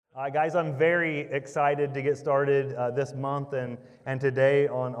Guys, I'm very excited to get started this month and today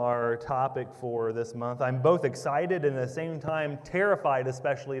on our topic for this month. I'm both excited and at the same time terrified,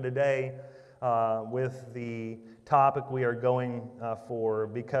 especially today, with the topic we are going for,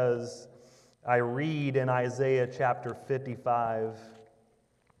 because I read in Isaiah chapter 55,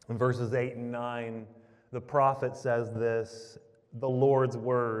 verses 8 and 9, the prophet says this, the Lord's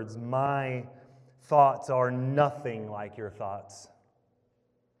words, "My thoughts are nothing like your thoughts,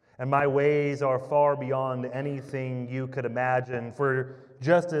 and my ways are far beyond anything you could imagine. For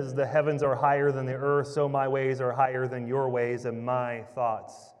just as the heavens are higher than the earth, so my ways are higher than your ways, and my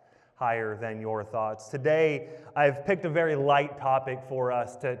thoughts higher than your thoughts." Today, I've picked a very light topic for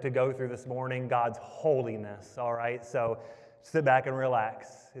us to go through this morning, God's holiness, all right? So sit back and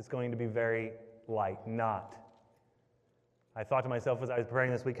relax. It's going to be very light, I thought to myself as I was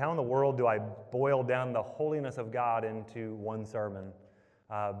preparing this week, how in the world do I boil down the holiness of God into one sermon?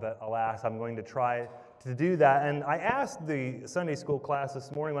 But alas, I'm going to try to do that. And I asked the Sunday school class this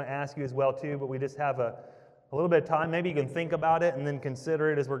morning, I want to ask you as well too, but we just have a little bit of time. Maybe you can think about it and then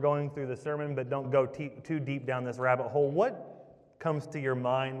consider it as we're going through the sermon, but don't go too deep down this rabbit hole. What comes to your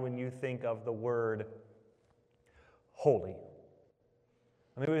mind when you think of the word holy?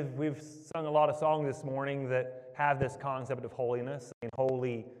 I mean, we've sung a lot of songs this morning that have this concept of holiness. I mean,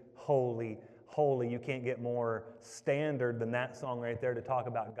 holy, holy, holy. You can't get more standard than that song right there to talk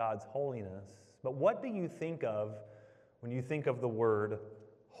about God's holiness. But what do you think of when you think of the word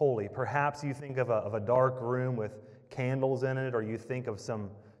holy? Perhaps you think of a dark room with candles in it, or you think of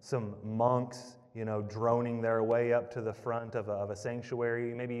some monks, droning their way up to the front of a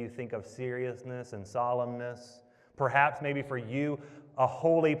sanctuary. Maybe you think of seriousness and solemnness. Perhaps maybe for you, a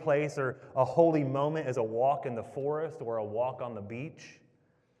holy place or a holy moment is a walk in the forest or a walk on the beach.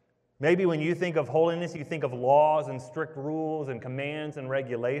 Maybe when you think of holiness, you think of laws and strict rules and commands and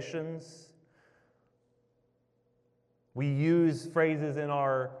regulations. We use phrases in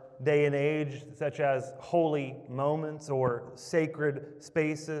our day and age such as holy moments or sacred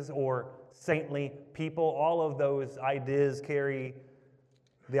spaces or saintly people. All of those ideas carry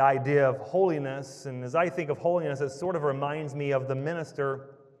the idea of holiness. And as I think of holiness, it sort of reminds me of the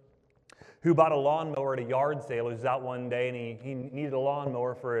minister who bought a lawnmower at a yard sale. He was out one day and he needed a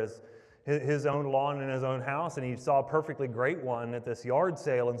lawnmower for his own lawn in his own house, and he saw a perfectly great one at this yard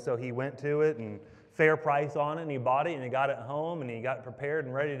sale, and so he went to it and fair price on it, and he bought it, and he got it home, and he got prepared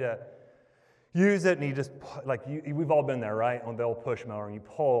and ready to use it, and he just, we've all been there, right, on the old push mower, and you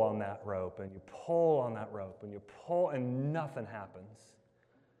pull on that rope, and you pull on that rope, and you pull, and nothing happens.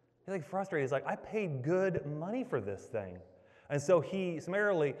 He's frustrated. He's like, I paid good money for this thing. And so he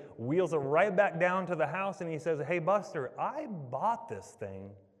summarily wheels it right back down to the house, and he says, "Hey, Buster, I bought this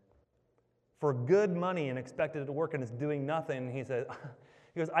thing for good money and expected it to work, and it's doing nothing." And he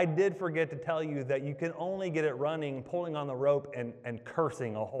goes, "I did forget to tell you that you can only get it running, pulling on the rope and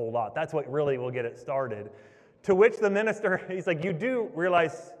cursing a whole lot. That's what really will get it started." To which the minister, he's like, "You do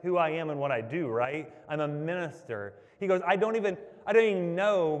realize who I am and what I do, right? I'm a minister." He goes, I don't even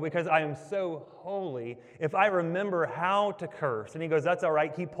know, because I am so holy, if I remember how to curse." And he goes, "That's all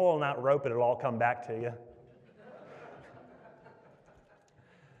right. Keep pulling that rope and it'll all come back to you."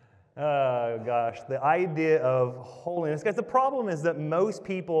 Oh, gosh, the idea of holiness. Guys, the problem is that most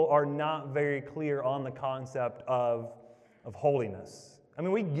people are not very clear on the concept of holiness. I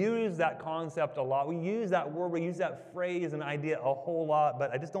mean, we use that concept a lot. We use that word, we use that phrase and idea a whole lot,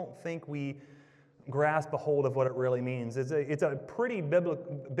 but I just don't think we grasp a hold of what it really means. It's a pretty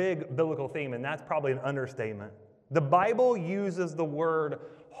big biblical theme, and that's probably an understatement. The Bible uses the word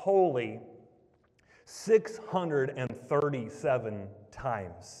holy 637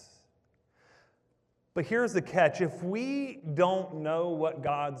 times. But here's the catch. If we don't know what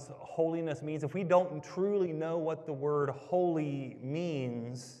God's holiness means, if we don't truly know what the word holy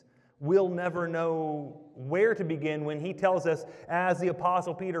means, we'll never know where to begin when he tells us, as the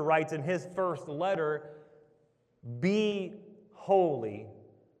Apostle Peter writes in his first letter, "Be holy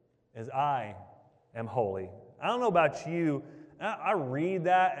as I am holy." I don't know about you, I read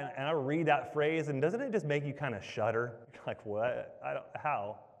that and I read that phrase, and doesn't it just make you kind of shudder? Like, what?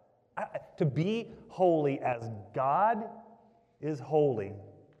 How? To be holy as God is holy.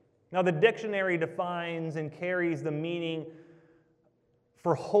 Now, the dictionary defines and carries the meaning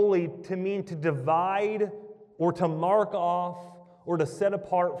for holy to mean to divide or to mark off or to set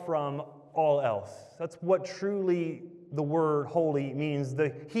apart from all else. That's what truly the word holy means. The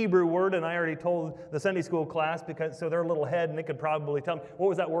Hebrew word, and I already told the Sunday school class, so they're a little ahead and they could probably tell me, what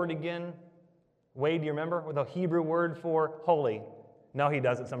was that word again? Wade, do you remember? The Hebrew word for holy. No, he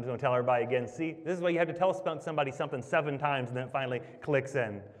doesn't, so I'm just going to tell everybody again. See, this is why you have to tell somebody something 7 times and then it finally clicks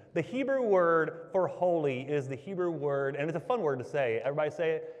in. The Hebrew word for holy is the Hebrew word, and it's a fun word to say. Everybody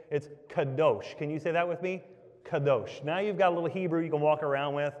say it. It's kadosh. Can you say that with me? Kadosh. Now you've got a little Hebrew you can walk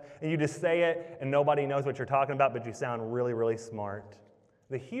around with, and you just say it, and nobody knows what you're talking about, but you sound really, really smart.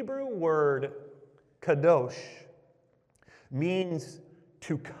 The Hebrew word kadosh means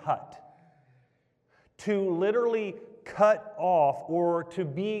to cut, to literally cut off or to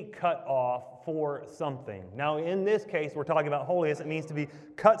be cut off for something. Now, in this case, we're talking about holiness. It means to be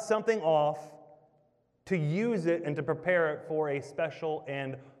cut something off, to use it, and to prepare it for a special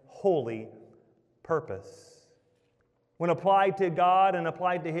and holy purpose. When applied to God and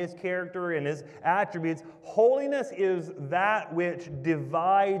applied to His character and His attributes, holiness is that which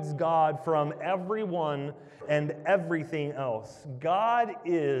divides God from everyone and everything else. God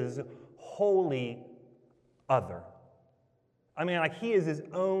is wholly other. I mean, like He is His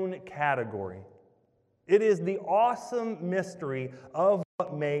own category. It is the awesome mystery of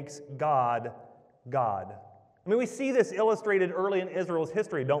what makes God God. I mean, we see this illustrated early in Israel's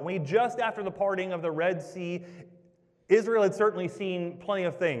history, don't we? Just after the parting of the Red Sea, Israel had certainly seen plenty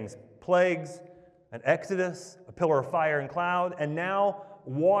of things. Plagues, an exodus, a pillar of fire and cloud, and now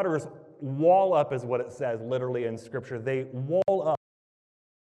waters wall up is what it says literally in Scripture. They wall up.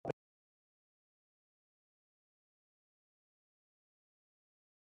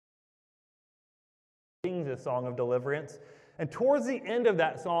 Sings a song of deliverance. And towards the end of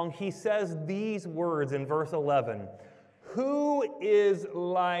that song, he says these words in verse 11. Who is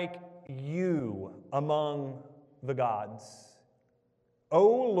like you among the gods? O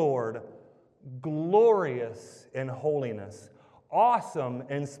Lord, glorious in holiness, awesome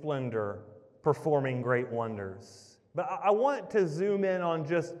in splendor, performing great wonders. But I want to zoom in on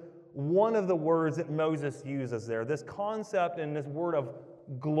just one of the words that Moses uses there, this concept and this word of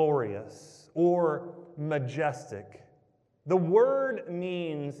glorious or majestic. The word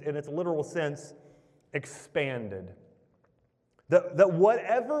means, in its literal sense, expanded. That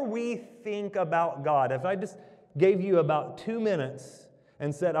whatever we think about God, if I just gave you about 2 minutes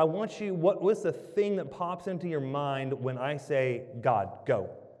and said, I want you, what's the thing that pops into your mind when I say God? Go.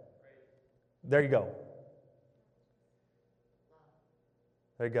 There you go.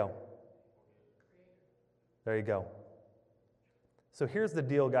 There you go. There you go. So here's the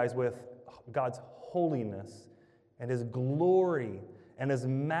deal, guys, with God's holiness and His glory and His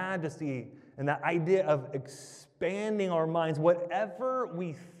majesty and that idea of expanding our minds. Whatever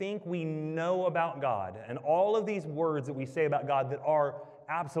we think we know about God and all of these words that we say about God that are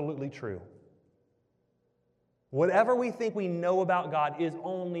absolutely true, whatever we think we know about God is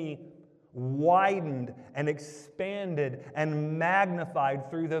only widened and expanded and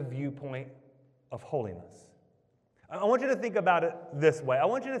magnified through the viewpoint of holiness. I want you to think about it this way. I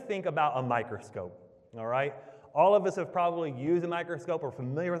want you to think about a microscope, all right? All of us have probably used a microscope or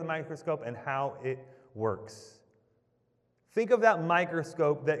familiar with a microscope and how it works. Think of that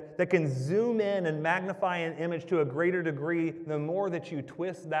microscope that can zoom in and magnify an image to a greater degree the more that you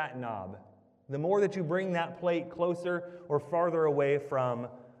twist that knob, the more that you bring that plate closer or farther away from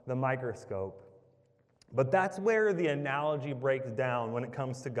the microscope. But that's where the analogy breaks down when it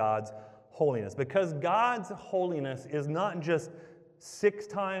comes to God's holiness, because God's holiness is not just 6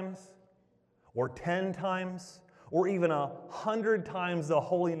 times or 10 times or even 100 times the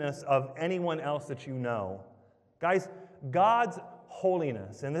holiness of anyone else that you know. Guys, God's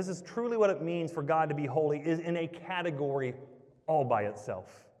holiness, and this is truly what it means for God to be holy, is in a category all by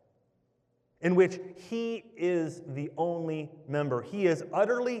itself, in which He is the only member. He is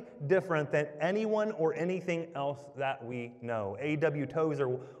utterly different than anyone or anything else that we know. A.W.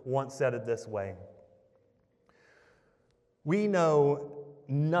 Tozer once said it this way: we know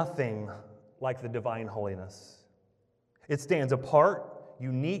nothing like the divine holiness. It stands apart,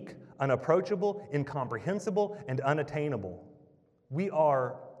 unique, unapproachable, incomprehensible, and unattainable. We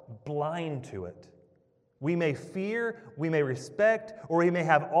are blind to it. We may fear, we may respect, or we may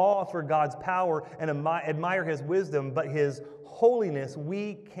have awe for God's power and admire His wisdom, but His holiness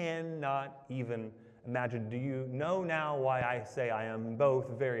we cannot even imagine. Do you know now why I say I am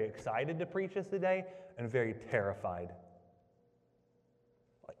both very excited to preach this today and very terrified?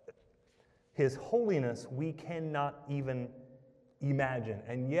 His holiness we cannot even imagine.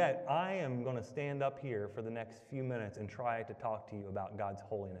 And yet I am going to stand up here for the next few minutes and try to talk to you about God's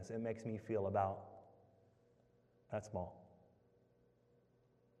holiness. It makes me feel about that small.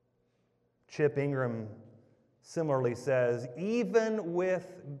 Chip Ingram similarly says, even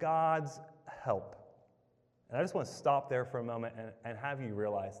with God's help, and I just want to stop there for a moment and have you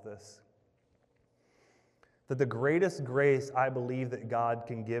realize this, that the greatest grace I believe that God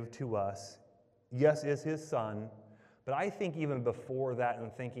can give to us, yes, is His Son, But I think even before that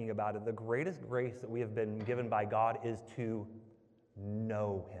and thinking about it, the greatest grace that we have been given by God is to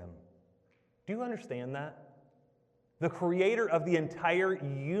know Him. Do you understand that? The creator of the entire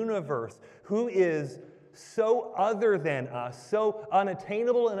universe, who is so other than us, so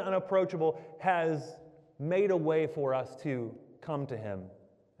unattainable and unapproachable, has made a way for us to come to Him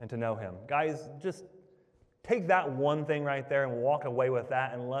and to know Him. Guys, just take that one thing right there and walk away with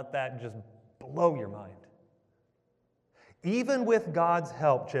that and let that just blow your mind. Even with God's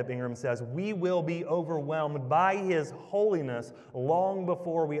help, Chip Ingram says, we will be overwhelmed by His holiness long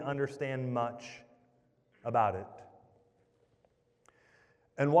before we understand much about it.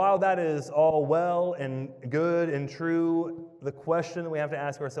 And while that is all well and good and true, the question that we have to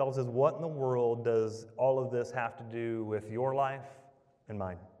ask ourselves is, what in the world does all of this have to do with your life and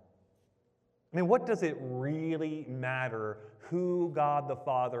mine? I mean, what does it really matter who God the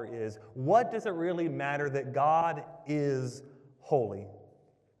Father is? What does it really matter that God is holy?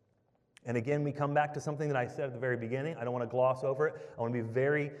 And again, we come back to something that I said at the very beginning. I don't want to gloss over it. I want to be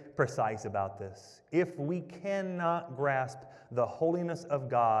very precise about this. If we cannot grasp the holiness of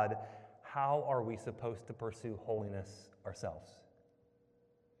God, how are we supposed to pursue holiness ourselves?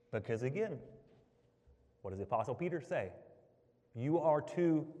 Because again, what does the Apostle Peter say? You are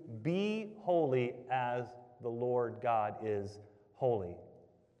to be holy as the Lord God is holy.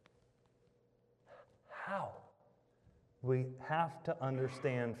 How? We have to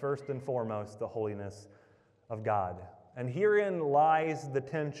understand, first and foremost, the holiness of God. And herein lies the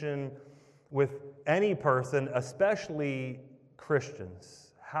tension with any person, especially Christians.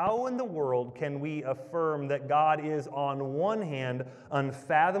 How in the world can we affirm that God is on one hand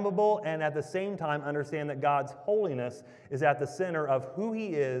unfathomable and at the same time understand that God's holiness is at the center of who He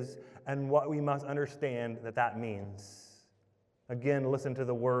is and what we must understand that that means? Again, listen to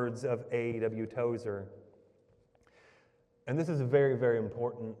the words of A.W. Tozer. And this is a very, very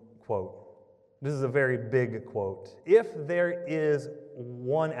important quote. This is a very big quote. If there is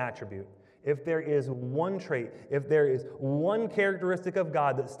one attribute, if there is one trait, if there is one characteristic of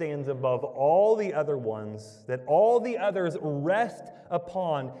God that stands above all the other ones, that all the others rest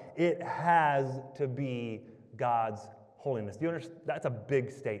upon, it has to be God's holiness. Do you understand? That's a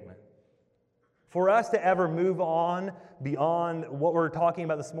big statement. For us to ever move on beyond what we're talking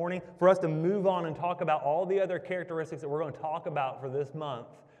about this morning, for us to move on and talk about all the other characteristics that we're going to talk about for this month,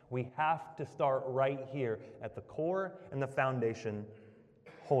 we have to start right here at the core and the foundation,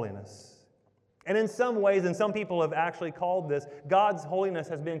 holiness. And in some ways, and some people have actually called this, God's holiness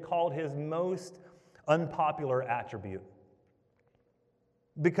has been called His most unpopular attribute.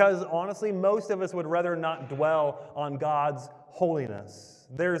 Because honestly, most of us would rather not dwell on God's holiness.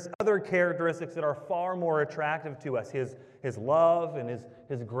 There's other characteristics that are far more attractive to us. His love and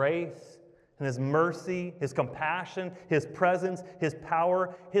His grace and His mercy, His compassion, His presence, His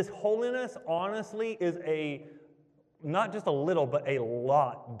power. His holiness, honestly, is not just a little, but a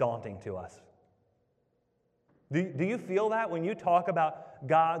lot daunting to us. Do you feel that when you talk about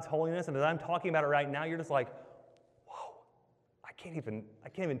God's holiness? And as I'm talking about it right now, you're just like, whoa, I can't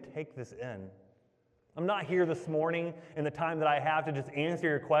even take this in. I'm not here this morning in the time that I have to just answer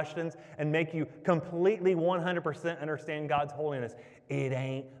your questions and make you completely 100% understand God's holiness. It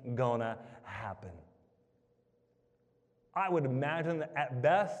ain't gonna happen. I would imagine that at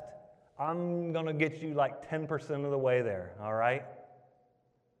best, I'm gonna get you like 10% of the way there, all right?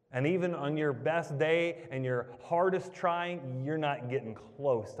 And even on your best day and your hardest trying, you're not getting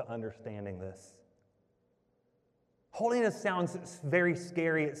close to understanding this. Holiness sounds very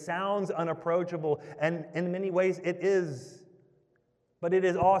scary. It sounds unapproachable, and in many ways it is. But it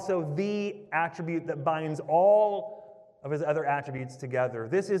is also the attribute that binds all of His other attributes together.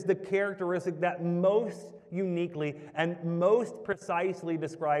 This is the characteristic that most uniquely and most precisely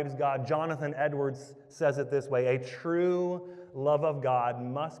describes God. Jonathan Edwards says it this way: a true love of God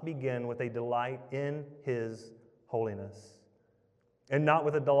must begin with a delight in His holiness, and not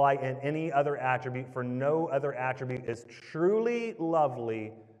with a delight in any other attribute, for no other attribute is truly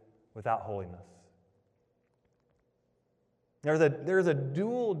lovely without holiness. There's a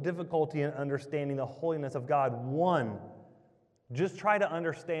dual difficulty in understanding the holiness of God. One, just try to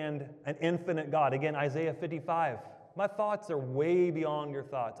understand an infinite God. Again, Isaiah 55. My thoughts are way beyond your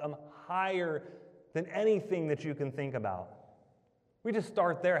thoughts. I'm higher than anything that you can think about. We just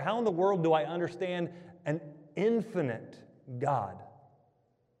start there. How in the world do I understand an infinite God?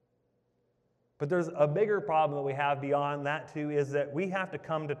 But there's a bigger problem that we have beyond that too, is that we have to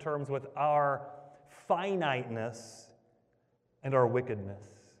come to terms with our finiteness and our wickedness.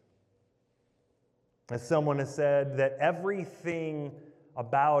 As someone has said, that everything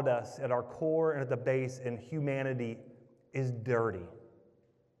about us at our core and at the base in humanity is dirty.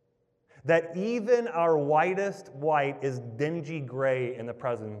 That even our whitest white is dingy gray in the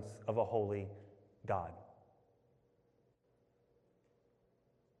presence of a holy God.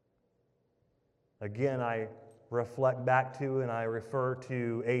 Again, I reflect back to and I refer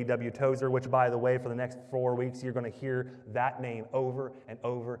to A.W. Tozer, which, by the way, for the next 4 weeks, you're going to hear that name over and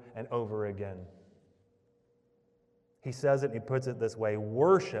over and over again. He says it and he puts it this way: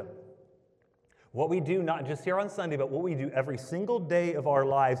 worship, what we do not just here on Sunday, but what we do every single day of our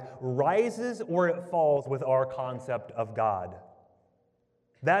lives, rises or it falls with our concept of God.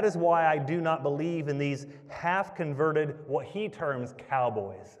 That is why I do not believe in these half-converted, what he terms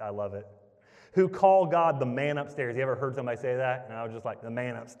cowboys. I love it. Who call God the man upstairs. You ever heard somebody say that? And I was just like, the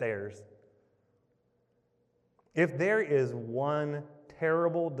man upstairs. If there is one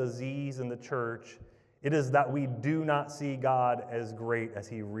terrible disease in the church, it is that we do not see God as great as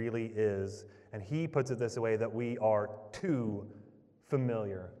he really is. And he puts it this way, that we are too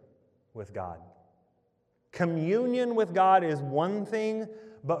familiar with God. Communion with God is one thing,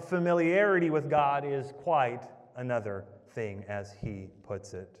 but familiarity with God is quite another thing, as he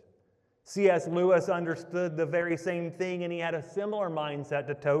puts it. C.S. Lewis understood the very same thing, and he had a similar mindset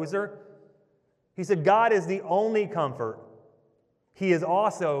to Tozer. He said, God is the only comfort. He is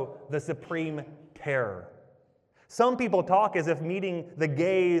also the supreme terror. Some people talk as if meeting the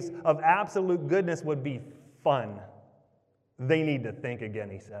gaze of absolute goodness would be fun. They need to think again,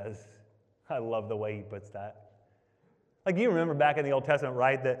 he says. I love the way he puts that. Like, you remember back in the Old Testament,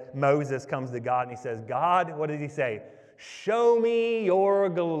 right, that Moses comes to God and he says, God, what does he say? Show me your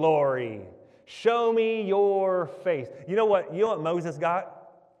glory. Show me your face. You know what Moses got?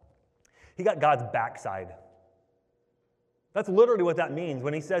 He got God's backside. That's literally what that means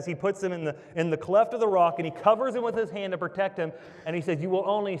when he says he puts him in the cleft of the rock and he covers him with his hand to protect him, and he says, you will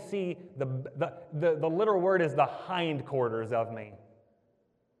only see, the literal word is the hindquarters of me.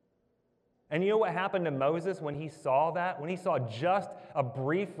 And you know what happened to Moses when he saw that? When he saw just a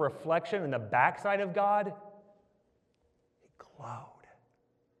brief reflection in the backside of God? He glowed.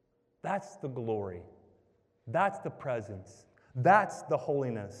 That's the glory. That's the presence. That's the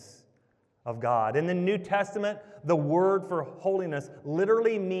holiness of God. In the New Testament, the word for holiness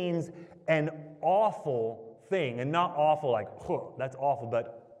literally means an awful thing. And not awful like, that's awful,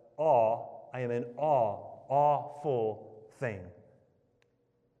 but awe. I am in awe. Awful thing.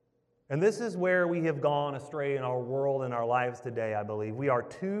 And this is where we have gone astray in our world and our lives today, I believe. We are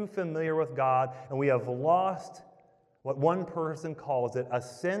too familiar with God, and we have lost what one person calls it, a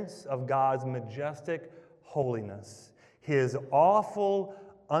sense of God's majestic holiness, his awful,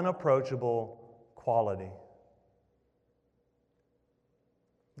 unapproachable quality.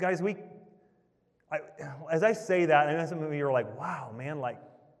 Guys, as I say that, I know some of you are like, wow, man, like,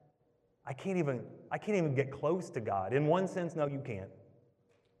 I can't even get close to God. In one sense, no, you can't.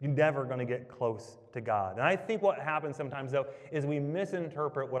 You're never going to get close to God. And I think what happens sometimes, though, is we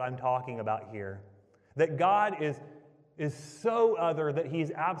misinterpret what I'm talking about here. That God is so other that he's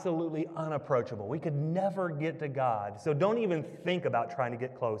absolutely unapproachable. We could never get to God. So don't even think about trying to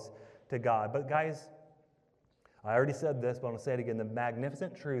get close to God. But guys, I already said this, but I'm going to say it again. The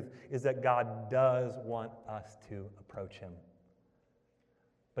magnificent truth is that God does want us to approach him.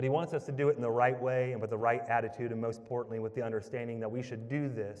 But he wants us to do it in the right way and with the right attitude, and most importantly, with the understanding that we should do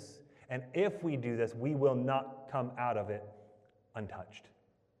this. And if we do this, we will not come out of it untouched.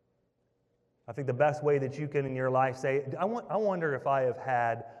 I think the best way that you can in your life say, I wonder if I have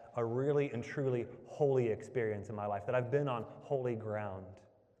had a really and truly holy experience in my life, that I've been on holy ground.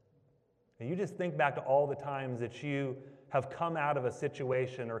 And you just think back to all the times that you have come out of a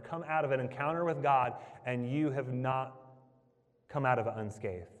situation or come out of an encounter with God and you have not come out of it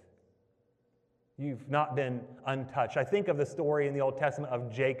unscathed. You've not been untouched. I think of the story in the Old Testament of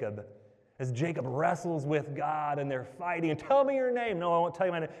Jacob. As Jacob wrestles with God and they're fighting, and tell me your name. No, I won't tell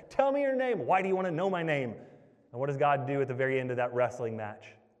you my name. Tell me your name. Why do you want to know my name? And what does God do at the very end of that wrestling match?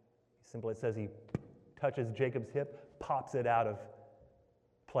 Simply, it says he touches Jacob's hip, pops it out of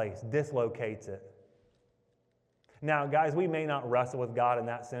place, dislocates it. Now, guys, we may not wrestle with God in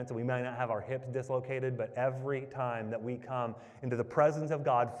that sense, and we may not have our hips dislocated, but every time that we come into the presence of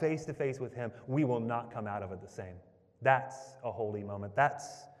God, face to face with him, we will not come out of it the same. That's a holy moment.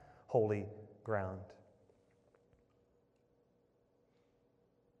 That's holy ground.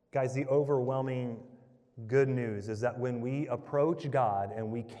 Guys, the overwhelming good news is that when we approach God,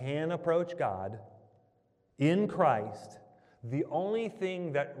 and we can approach God in Christ, the only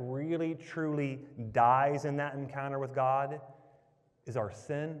thing that really, truly dies in that encounter with God is our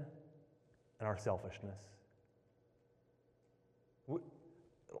sin and our selfishness.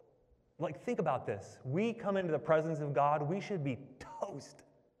 Like, think about this. We come into the presence of God, we should be toast.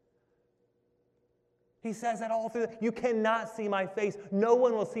 He says that all through. You cannot see my face. No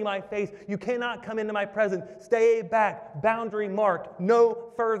one will see my face. You cannot come into my presence. Stay back. Boundary marked.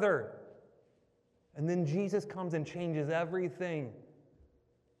 No further. And then Jesus comes and changes everything.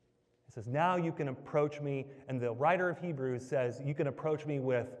 He says, now you can approach me. And the writer of Hebrews says, you can approach me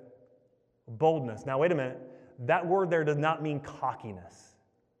with boldness. Now, wait a minute. That word there does not mean cockiness,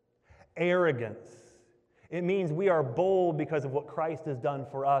 arrogance. It means we are bold because of what Christ has done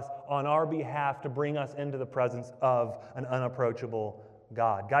for us on our behalf to bring us into the presence of an unapproachable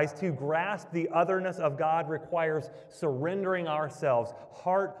God. Guys, to grasp the otherness of God requires surrendering ourselves,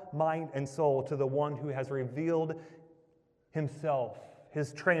 heart, mind, and soul, to the one who has revealed himself,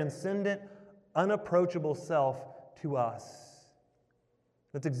 his transcendent, unapproachable self to us.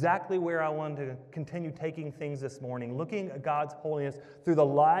 That's exactly where I want to continue taking things this morning, looking at God's holiness through the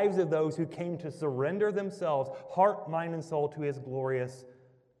lives of those who came to surrender themselves, heart, mind, and soul, to his glorious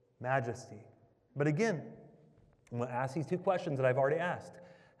majesty. But again, I'm going to ask these two questions that I've already asked.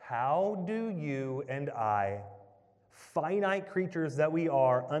 How do you and I, finite creatures that we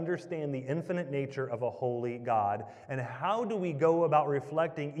are, understand the infinite nature of a holy God? And how do we go about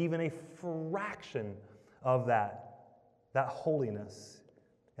reflecting even a fraction of that holiness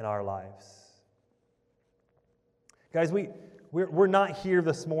in our lives? Guys, we're not here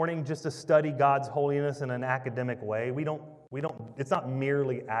this morning just to study God's holiness in an academic way. It's not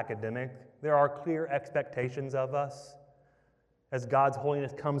merely academic. There are clear expectations of us as God's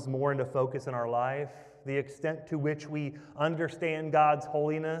holiness comes more into focus in our life. The extent to which we understand God's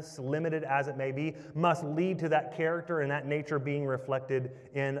holiness, limited as it may be, must lead to that character and that nature being reflected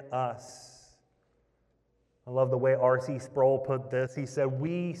in us. I love the way R.C. Sproul put this. He said,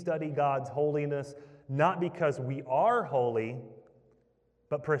 we study God's holiness not because we are holy,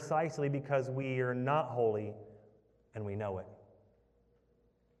 but precisely because we are not holy and we know it.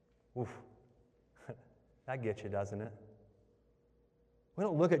 Oof. That gets you, doesn't it? We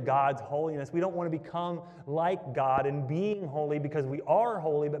don't look at God's holiness. We don't want to become like God in being holy because we are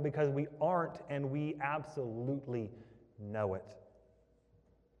holy, but because we aren't, and we absolutely know it.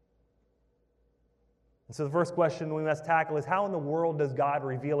 And so the first question we must tackle is, how in the world does God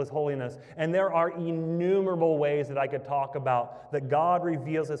reveal his holiness? And there are innumerable ways that I could talk about that God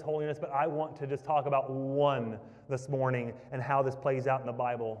reveals his holiness, but I want to just talk about one this morning and how this plays out in the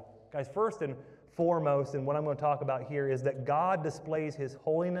Bible. Guys, first and foremost, and what I'm going to talk about here, is that God displays his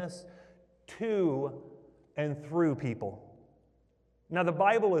holiness to and through people. Now, the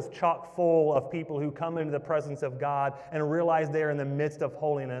Bible is chock full of people who come into the presence of God and realize they're in the midst of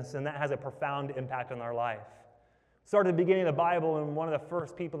holiness, and that has a profound impact on our life. Start at the beginning of the Bible, and one of the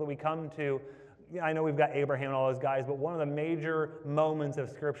first people that we come to, I know we've got Abraham and all those guys, but one of the major moments of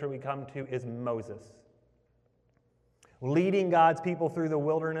Scripture we come to is Moses, leading God's people through the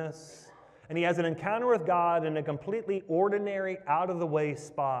wilderness, and he has an encounter with God in a completely ordinary, out-of-the-way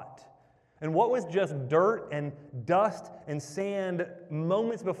spot. And what was just dirt and dust and sand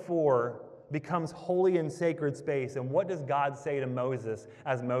moments before becomes holy and sacred space. And what does God say to Moses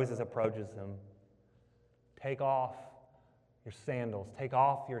as Moses approaches him? Take off your sandals, take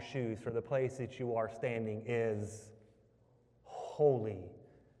off your shoes, for the place that you are standing is holy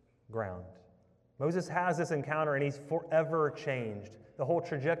ground. Moses has this encounter and he's forever changed. The whole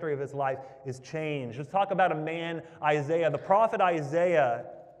trajectory of his life is changed. Let's talk about a man, Isaiah. The prophet Isaiah.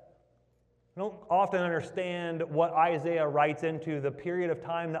 I don't often understand what Isaiah writes into, the period of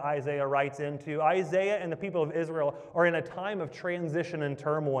time that Isaiah writes into. Isaiah and the people of Israel are in a time of transition and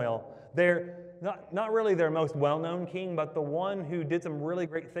turmoil. They're not really their most well-known king, but the one who did some really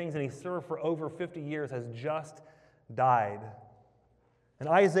great things and he served for over 50 years has just died. And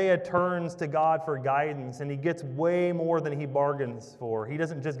Isaiah turns to God for guidance, and he gets way more than he bargains for. He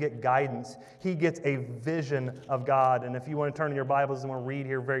doesn't just get guidance, he gets a vision of God. And if you want to turn in your Bibles, I want to read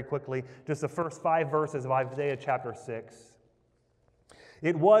here very quickly just the first 5 verses of Isaiah chapter 6.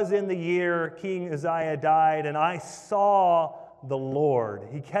 It was in the year King Uzziah died, and I saw the Lord.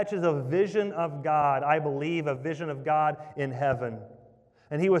 He catches a vision of God, I believe, a vision of God in heaven.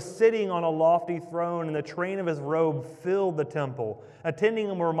 And he was sitting on a lofty throne, and the train of his robe filled the temple. Attending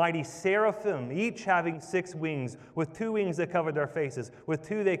him were mighty seraphim, each having 6 wings. With 2 wings they covered their faces, with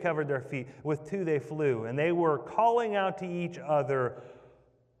 2 they covered their feet, with 2 they flew. And they were calling out to each other,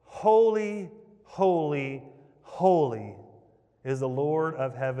 Holy, holy, holy is the Lord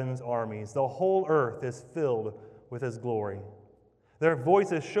of heaven's armies. The whole earth is filled with his glory. Their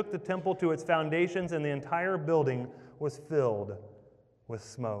voices shook the temple to its foundations, and the entire building was filled with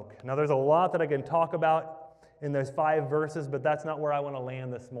smoke. Now, there's a lot that I can talk about in those 5 verses, but that's not where I want to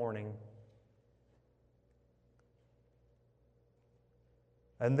land this morning.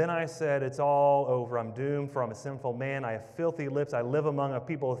 And then I said, it's all over. I'm doomed, for I'm a sinful man. I have filthy lips. I live among a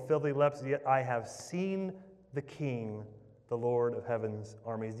people with filthy lips, yet I have seen the King, the Lord of heaven's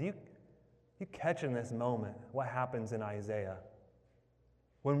armies. You catch in this moment what happens in Isaiah.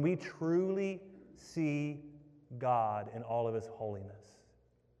 When we truly see God in all of his holiness,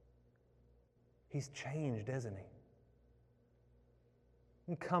 he's changed, isn't he?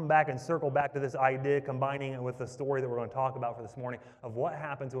 And come back and circle back to this idea, combining it with the story that we're going to talk about for this morning, of what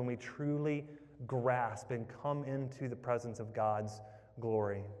happens when we truly grasp and come into the presence of God's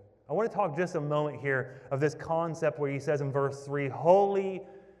glory. I want to talk just a moment here of this concept where he says in verse 3, holy,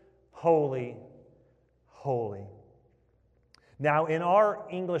 holy, holy. Now, in our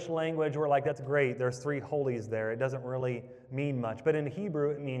English language, we're like, that's great. There's 3 holies there. It doesn't really mean much. But in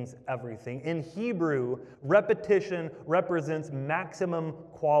Hebrew, it means everything. In Hebrew, repetition represents maximum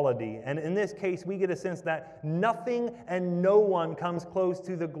quality. And in this case, we get a sense that nothing and no one comes close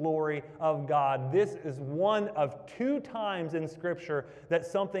to the glory of God. This is one of 2 times in Scripture that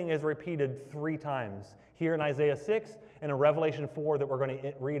something is repeated 3 times. Here in Isaiah 6 and in Revelation 4 that we're going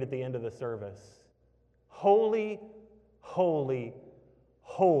to read at the end of the service. Holy, holy,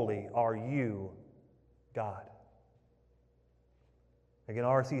 holy are you, God. Again,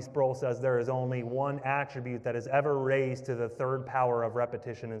 R.C. Sproul says there is only one attribute that is ever raised to the 3rd power of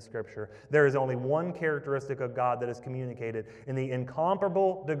repetition in Scripture. There is only one characteristic of God that is communicated in the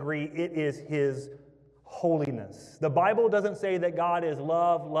incomparable degree. It is his holiness. The Bible doesn't say that God is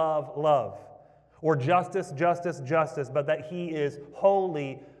love, love, love, or justice, justice, justice, but that he is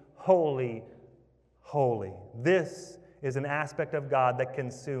holy, holy, holy. This is an aspect of God that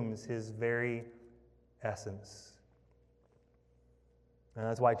consumes his very essence. And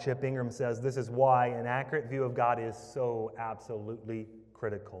that's why Chip Ingram says this is why an accurate view of God is so absolutely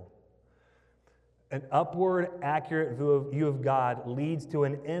critical. An upward accurate view of God leads to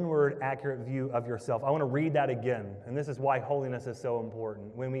an inward accurate view of yourself. I want to read that again, and this is why holiness is so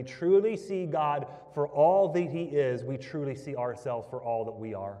important. When we truly see God for all that he is, we truly see ourselves for all that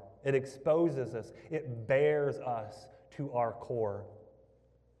we are. It exposes us. It bears us to our core.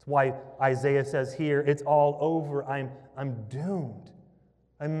 That's why Isaiah says here, it's all over. I'm doomed.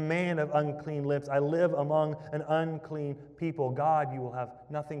 I'm a man of unclean lips. I live among an unclean people. God, you will have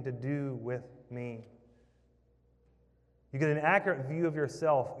nothing to do with me. You get an accurate view of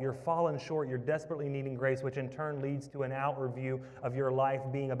yourself. You're fallen short. You're desperately needing grace, which in turn leads to an outward view of your life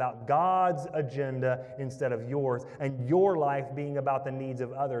being about God's agenda instead of yours, and your life being about the needs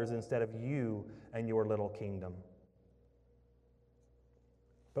of others instead of you and your little kingdom.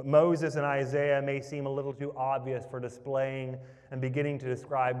 But Moses and Isaiah may seem a little too obvious for displaying and beginning to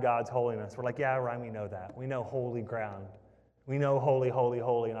describe God's holiness. We're like, yeah, right, we know that. We know holy ground. We know holy, holy,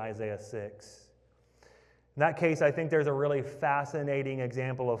 holy in Isaiah 6. In that case, I think there's a really fascinating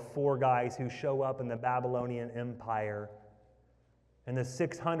example of 4 guys who show up in the Babylonian Empire in the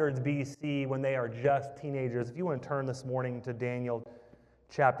 600s BC when they are just teenagers. If you want to turn this morning to Daniel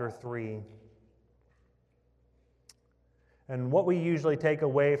chapter 3. And what we usually take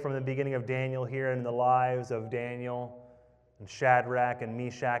away from the beginning of Daniel here in the lives of Daniel and Shadrach and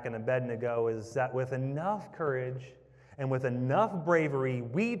Meshach and Abednego is that with enough courage and with enough bravery,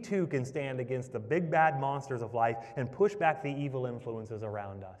 we too can stand against the big bad monsters of life and push back the evil influences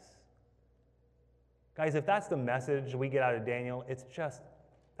around us. Guys, if that's the message we get out of Daniel, that's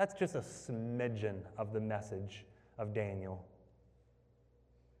just a smidgen of the message of Daniel.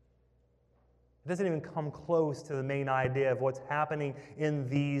 It doesn't even come close to the main idea of what's happening in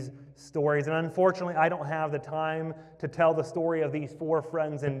these stories. And unfortunately, I don't have the time to tell the story of these 4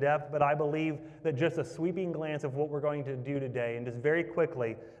 friends in depth, but I believe that just a sweeping glance of what we're going to do today, and just very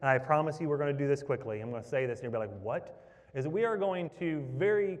quickly, and I promise you we're going to do this quickly. I'm going to say this, and you'll be like, what? Is we are going to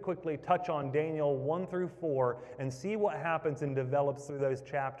very quickly touch on Daniel 1 through 4 and see what happens and develops through those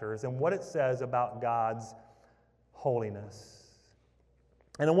chapters and what it says about God's holiness.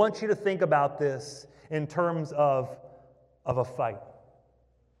 And I want you to think about this in terms of a fight.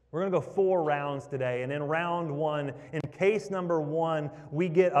 We're going to go 4 rounds today. And in round 1, in case number 1, we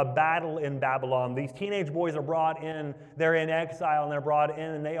get a battle in Babylon. These teenage boys are brought in. They're in exile, and they're brought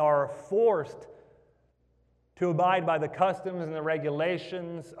in, and they are forced to abide by the customs and the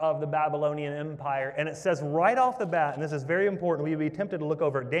regulations of the Babylonian Empire. And it says right off the bat, and this is very important, we would be tempted to look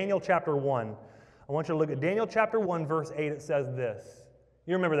over at Daniel chapter 1. I want you to look at Daniel chapter 1, verse 8. It says this.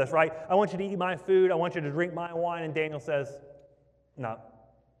 You remember this, right? I want you to eat my food. I want you to drink my wine. And Daniel says, no,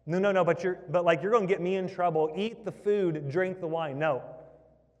 but you're going to get me in trouble. Eat the food, drink the wine. No,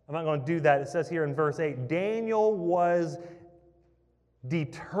 I'm not going to do that. It says here in verse 8, Daniel was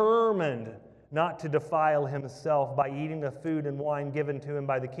determined not to defile himself by eating the food and wine given to him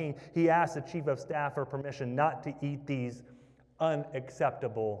by the king, he asked the chief of staff for permission not to eat these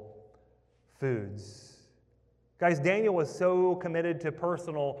unacceptable foods. Guys, Daniel was so committed to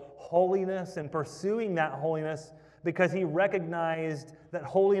personal holiness and pursuing that holiness because he recognized that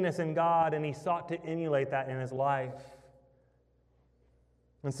holiness in God and he sought to emulate that in his life.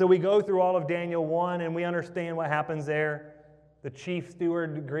 And so we go through all of Daniel 1 and we understand what happens there. The chief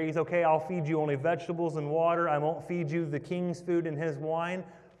steward agrees, okay, I'll feed you only vegetables and water. I won't feed you the king's food and his wine.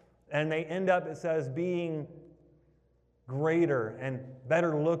 And they end up, it says, being greater and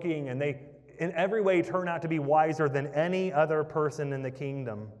better looking, and they in every way turn out to be wiser than any other person in the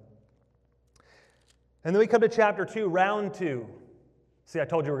kingdom. And then we come to chapter 2, round 2. See, I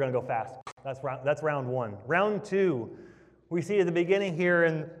told you we're going to go fast. That's round 1. Round 2, we see at the beginning here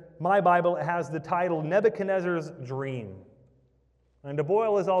in my Bible, it has the title Nebuchadnezzar's Dream. And to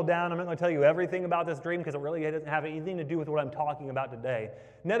boil this all down, I'm not going to tell you everything about this dream because it really doesn't have anything to do with what I'm talking about today.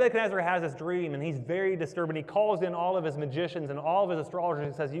 Nebuchadnezzar has this dream and he's very disturbed, and he calls in all of his magicians and all of his astrologers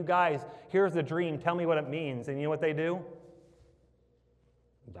and says, you guys, here's the dream, tell me what it means. And you know what they do?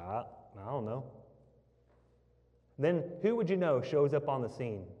 I don't know. Then who would you know shows up on the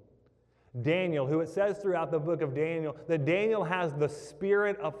scene? Daniel, who it says throughout the book of Daniel that Daniel has the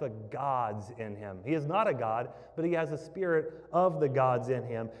spirit of the gods in him. He is not a god, but he has the spirit of the gods in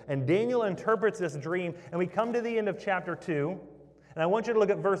him. And Daniel interprets this dream, and we come to the end of chapter 2, and I want you to look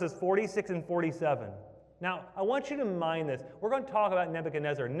at verses 46 and 47. Now, I want you to mind this. We're going to talk about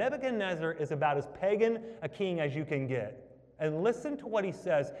Nebuchadnezzar. Nebuchadnezzar is about as pagan a king as you can get. And listen to what he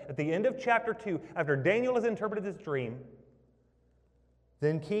says at the end of chapter 2, after Daniel has interpreted this dream.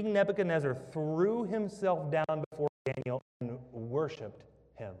 Then King Nebuchadnezzar threw himself down before Daniel and worshipped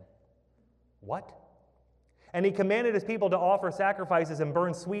him. What? And he commanded his people to offer sacrifices and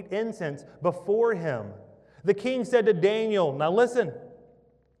burn sweet incense before him. The king said to Daniel, now listen,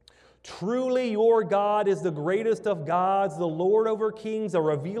 truly your God is the greatest of gods, the Lord over kings, a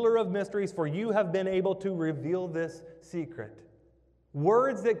revealer of mysteries, for you have been able to reveal this secret.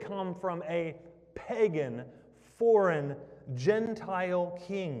 Words that come from a pagan, foreign, Gentile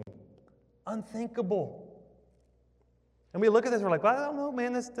king. Unthinkable. And we look at this, we're like, well, I don't know,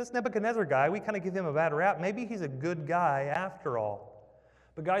 man, this Nebuchadnezzar guy, we kind of give him a bad rap. Maybe he's a good guy after all.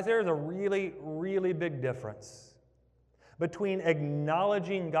 But guys, there's a really, really big difference between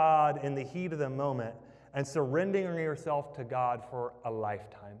acknowledging God in the heat of the moment and surrendering yourself to God for a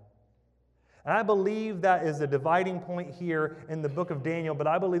lifetime. And I believe that is a dividing point here in the book of Daniel, but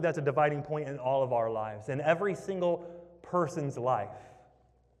I believe that's a dividing point in all of our lives, in every single person's life.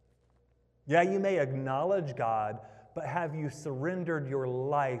 Yeah, you may acknowledge God, but have you surrendered your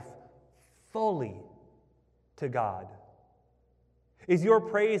life fully to God? Is your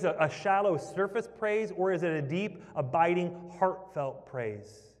praise a shallow surface praise, or is it a deep, abiding, heartfelt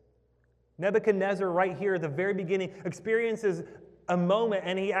praise? Nebuchadnezzar, right here at the very beginning, experiences a moment,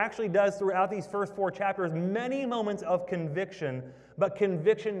 and he actually does throughout these first 4 chapters, many moments of conviction. But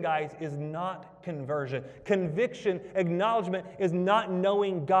conviction, guys, is not conversion. Conviction, acknowledgement, is not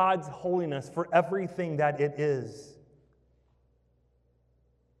knowing God's holiness for everything that it is.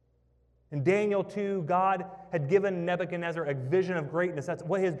 In Daniel 2, God had given Nebuchadnezzar a vision of greatness. That's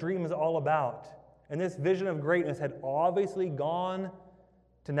what his dream is all about. And this vision of greatness had obviously gone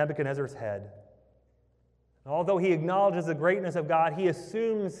to Nebuchadnezzar's head. And although he acknowledges the greatness of God, he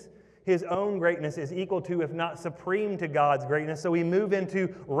assumes his own greatness is equal to, if not supreme to, God's greatness. So we move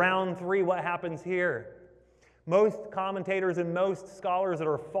into round 3. What happens here? Most commentators and most scholars that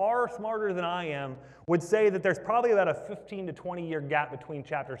are far smarter than I am would say that there's probably about a 15 to 20 year gap between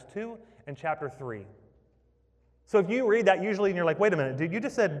chapters 2 and chapter 3. So if you read that usually and you're like, wait a minute, dude, you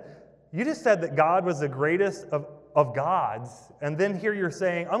just said that God was the greatest of gods, and then here you're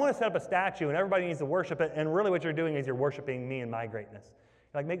saying, I'm going to set up a statue and everybody needs to worship it, and really what you're doing is you're worshiping me and my greatness.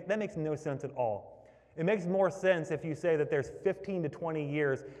 Like, that makes no sense at all. It makes more sense if you say that there's 15 to 20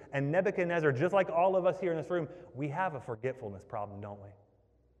 years, and Nebuchadnezzar, just like all of us here in this room, we have a forgetfulness problem, don't we?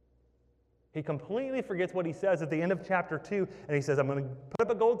 He completely forgets what he says at the end of chapter 2, and he says, I'm going to put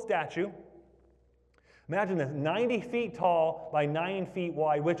up a gold statue. Imagine this, 90 feet tall by 9 feet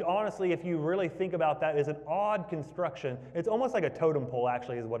wide, which honestly, if you really think about that, is an odd construction. It's almost like a totem pole,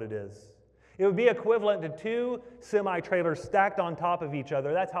 actually, is what it is. It would be equivalent to 2 semi-trailers stacked on top of each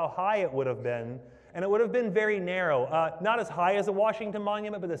other. That's how high it would have been. And it would have been very narrow. Not as high as a Washington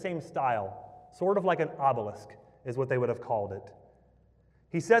Monument, but the same style. Sort of like an obelisk is what they would have called it.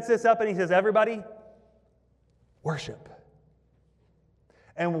 He sets this up and he says, everybody, worship.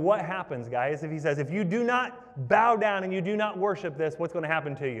 And what happens, guys, if he says, if you do not bow down and you do not worship this, what's going to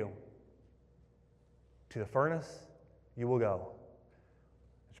happen to you? to the furnace you will go.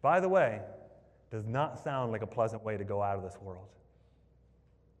 Which, by the way, does not sound like a pleasant way to go out of this world.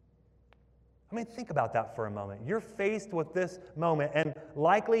 I mean, think about that for a moment. You're faced with this moment, and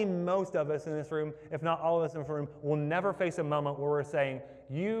likely most of us in this room, if not all of us in this room, will never face a moment where we're saying,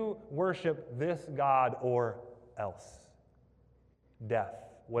 you worship this God or else. Death,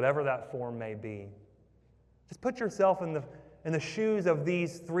 whatever that form may be. Just put yourself in the shoes of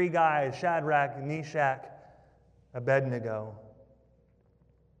these three guys, Shadrach, Meshach, Abednego.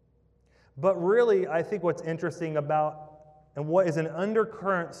 But really, I think what's interesting about and what is an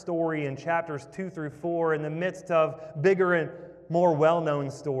undercurrent story in chapters 2 through 4 in the midst of bigger and more well-known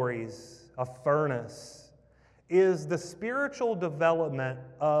stories, a furnace, is the spiritual development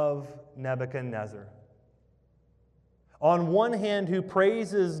of Nebuchadnezzar. On one hand, who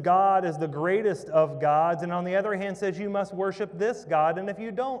praises God as the greatest of gods, and on the other hand says you must worship this God, and if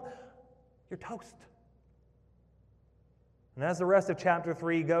you don't, you're toast. And as the rest of chapter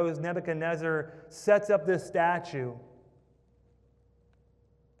 3 goes, Nebuchadnezzar sets up this statue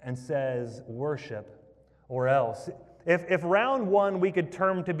and says, worship or else. If round one we could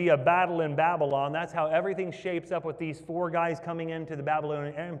term to be a battle in Babylon, that's how everything shapes up with these four guys coming into the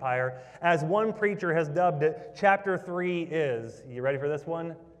Babylonian Empire. As one preacher has dubbed it, chapter 3 is, you ready for this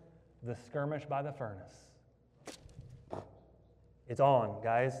one? The skirmish by the furnace. It's on,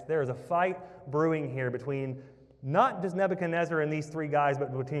 guys. There is a fight brewing here between not just Nebuchadnezzar and these three guys,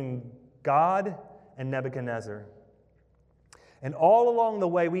 but between God and Nebuchadnezzar. And all along the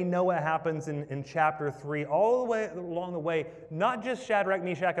way, we know what happens in chapter 3. All the way along the way, not just Shadrach,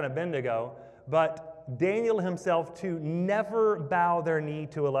 Meshach, and Abednego, but Daniel himself too never bow their knee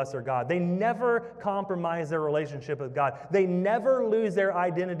to a lesser God. They never compromise their relationship with God. They never lose their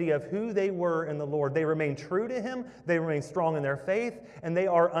identity of who they were in the Lord. They remain true to Him. They remain strong in their faith, and they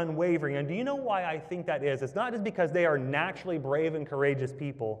are unwavering. And do you know why I think that is? It's not just because they are naturally brave and courageous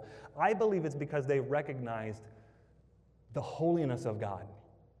people. I believe it's because they recognized the holiness of God.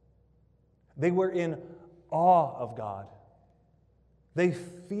 They were in awe of God. They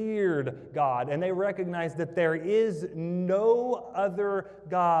feared God, and they recognized that there is no other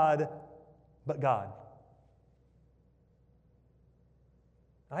God but God.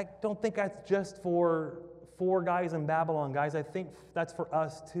 I don't think that's just for four guys in Babylon, guys. I think that's for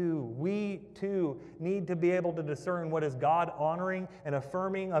us too. We too need to be able to discern what is God honoring and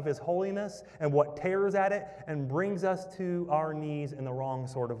affirming of His holiness and what tears at it and brings us to our knees in the wrong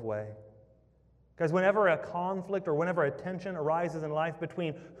sort of way. Because whenever a conflict or whenever a tension arises in life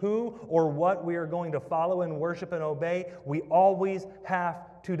between who or what we are going to follow and worship and obey, we always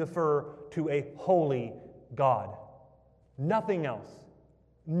have to defer to a holy God. Nothing else.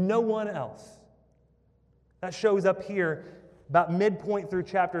 No one else. That shows up here about midpoint through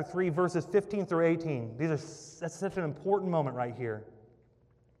chapter 3, verses 15 through 18. That's such an important moment right here.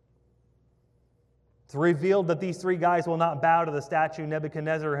 It's revealed that these three guys will not bow to the statue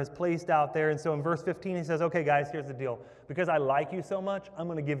Nebuchadnezzar has placed out there. And so in verse 15 he says, okay guys, here's the deal. Because I like you so much, I'm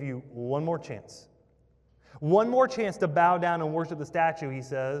going to give you one more chance. One more chance to bow down and worship the statue, he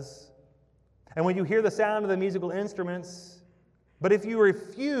says. And when you hear the sound of the musical instruments, but if you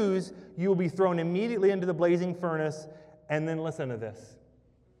refuse, you will be thrown immediately into the blazing furnace. And then listen to this.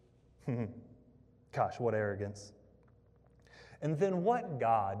 Gosh, what arrogance. And then what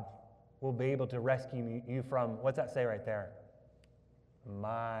God will be able to rescue you from, what's that say right there?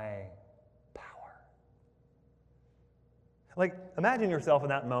 My power. Like, imagine yourself in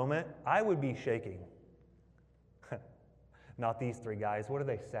that moment. I would be shaking. Not these three guys. What do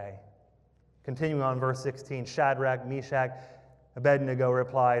they say? Continuing on verse 16, Shadrach, Meshach, Abednego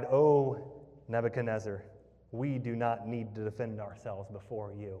replied, "O Nebuchadnezzar, we do not need to defend ourselves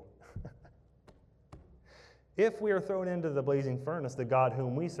before you. If we are thrown into the blazing furnace, the God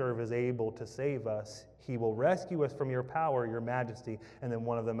whom we serve is able to save us. He will rescue us from your power, your majesty." And then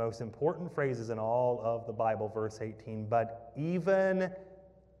one of the most important phrases in all of the Bible, verse 18, but even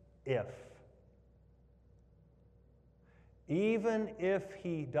if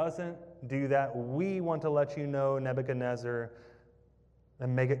he doesn't do that, we want to let you know, Nebuchadnezzar,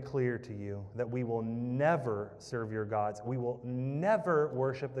 and make it clear to you that we will never serve your gods. We will never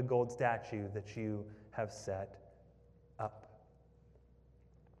worship the gold statue that you have set up.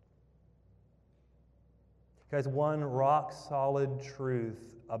 Guys, one rock-solid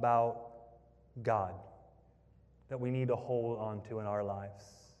truth about God that we need to hold on to in our lives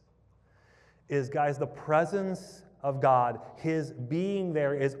is, guys, the presence of God, His being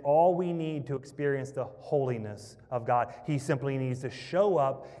there is all we need to experience the holiness of God. He simply needs to show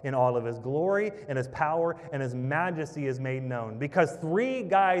up in all of His glory and His power, and His majesty is made known. Because 3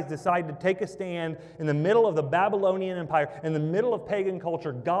 guys decide to take a stand in the middle of the Babylonian Empire, in the middle of pagan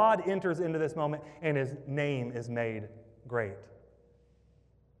culture, God enters into this moment and His name is made great.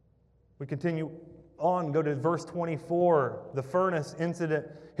 We continue on, go to verse 24. The furnace incident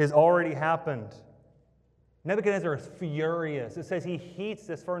has already happened. Nebuchadnezzar is furious. It says he heats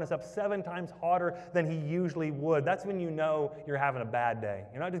this furnace up 7 times hotter than he usually would. That's when you know you're having a bad day.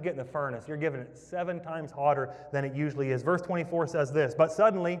 You're not just getting the furnace, you're giving it 7 times hotter than it usually is. Verse 24 says this, "But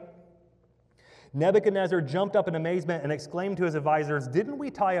suddenly Nebuchadnezzar jumped up in amazement and exclaimed to his advisors, 'Didn't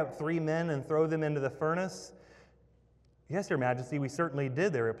we tie up 3 men and throw them into the furnace?' 'Yes, Your Majesty, we certainly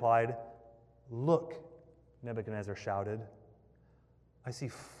did,' they replied. 'Look,' Nebuchadnezzar shouted, 'I see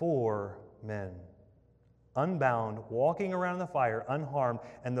 4 men, unbound, walking around the fire, unharmed,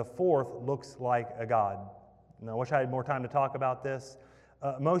 and the 4th looks like a god.'" Now, I wish I had more time to talk about this.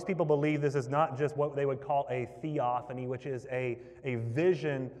 Most people believe this is not just what they would call a theophany, which is a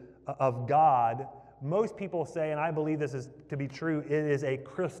vision of God. Most people say, and I believe this is to be true, it is a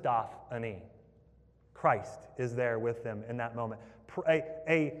Christophany. Christ is there with them in that moment.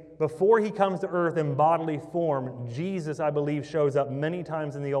 Before He comes to earth in bodily form, Jesus, I believe, shows up many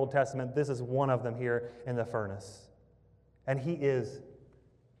times in the Old Testament. This is one of them here in the furnace. And He is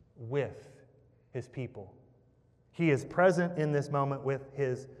with His people. He is present in this moment with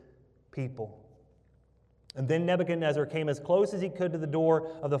His people. And then Nebuchadnezzar came as close as he could to the door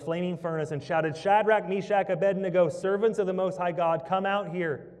of the flaming furnace and shouted, "Shadrach, Meshach, Abednego, servants of the Most High God, come out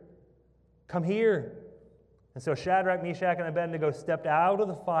here. Come here." And so Shadrach, Meshach, and Abednego stepped out of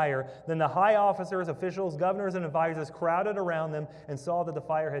the fire. Then the high officers, officials, governors, and advisors crowded around them and saw that the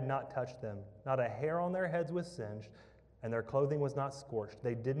fire had not touched them. Not a hair on their heads was singed, and their clothing was not scorched.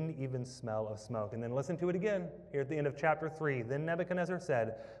 They didn't even smell of smoke. And then listen to it again here at the end of chapter 3. Then Nebuchadnezzar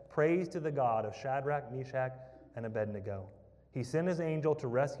said, "Praise to the God of Shadrach, Meshach, and Abednego. He sent His angel to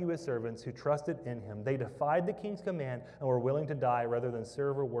rescue His servants who trusted in Him. They defied the king's command and were willing to die rather than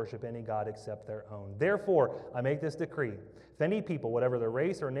serve or worship any god except their own. Therefore, I make this decree. If any people, whatever their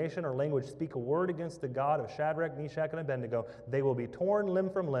race or nation or language, speak a word against the God of Shadrach, Meshach, and Abednego, they will be torn limb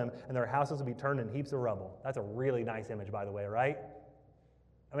from limb, and their houses will be turned into heaps of rubble." That's a really nice image, by the way, right?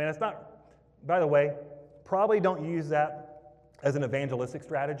 I mean, it's not, by the way, probably don't use that as an evangelistic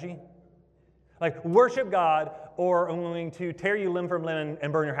strategy. Like, worship God, or I'm going to tear you limb from limb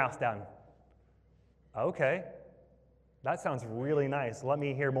and burn your house down. Okay, that sounds really nice. Let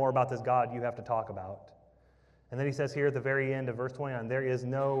me hear more about this God you have to talk about. And then he says here at the very end of verse 29, "There is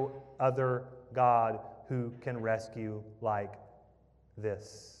no other God who can rescue like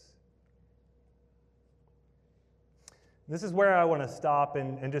this." This is where I want to stop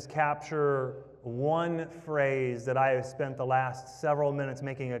and just capture one phrase that I have spent the last several minutes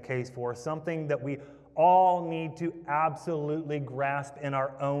making a case for, something that we all need to absolutely grasp in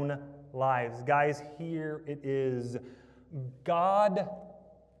our own lives. Guys, here it is. God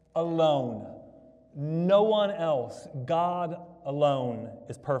alone, no one else, God alone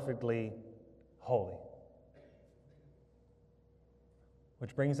is perfectly holy.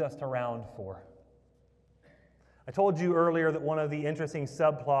 Which brings us to round 4. I told you earlier that one of the interesting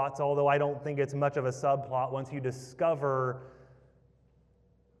subplots, although I don't think it's much of a subplot, once you discover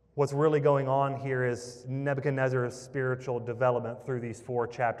what's really going on here, is Nebuchadnezzar's spiritual development through these 4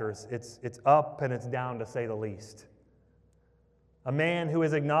 chapters. It's up and it's down, to say the least. A man who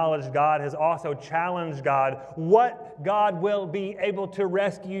has acknowledged God has also challenged God. What God will be able to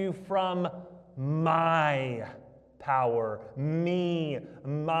rescue from my power, me,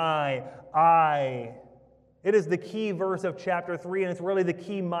 my, I. It is the key verse of chapter 3, and it's really the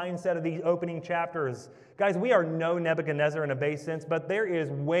key mindset of these opening chapters. Guys, we are no Nebuchadnezzar in a base sense, but there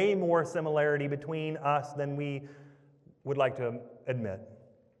is way more similarity between us than we would like to admit.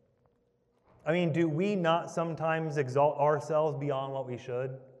 I mean, do we not sometimes exalt ourselves beyond what we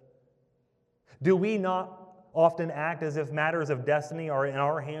should? Do we not often act as if matters of destiny are in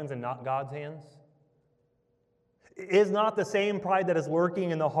our hands and not God's hands? Is not the same pride that is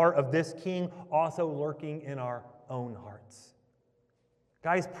lurking in the heart of this king also lurking in our own hearts?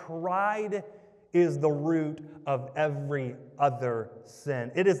 Guys, pride is the root of every other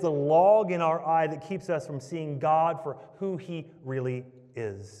sin. It is the log in our eye that keeps us from seeing God for who He really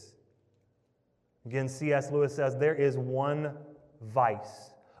is. Again, C.S. Lewis says, "There is one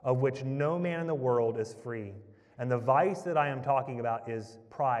vice of which no man in the world is free. And the vice that I am talking about is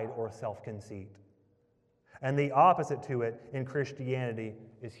pride or self-conceit. And the opposite to it in Christianity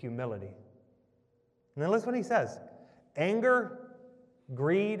is humility." And then listen what he says. Anger,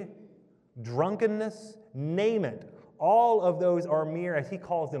 greed, drunkenness, name it. All of those are mere, as he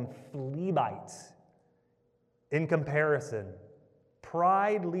calls them, flea bites in comparison.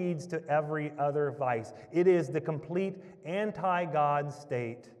 Pride leads to every other vice. It is the complete anti-God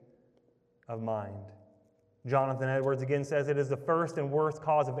state of mind. Jonathan Edwards again says, it is the first and worst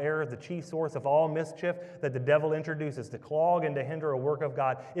cause of error, the chief source of all mischief that the devil introduces to clog and to hinder a work of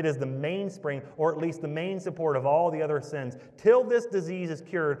God. It is the mainspring, or at least the main support of all the other sins. Till this disease is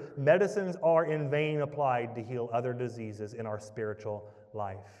cured, medicines are in vain applied to heal other diseases in our spiritual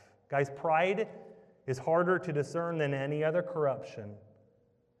life. Guys, pride is harder to discern than any other corruption.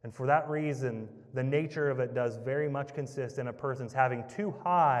 And for that reason, the nature of it does very much consist in a person's having too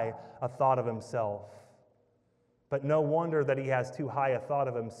high a thought of himself. But no wonder that he has too high a thought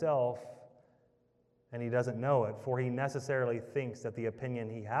of himself, and he doesn't know it, for he necessarily thinks that the opinion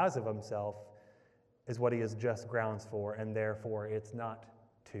he has of himself is what he has just grounds for, and therefore it's not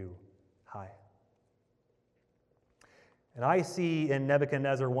too high. And I see in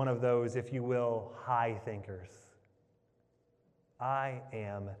Nebuchadnezzar one of those, if you will, high thinkers. I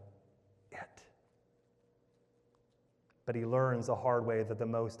am it. But he learns the hard way that the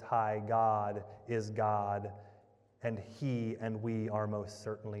Most High God is God, and he and we are most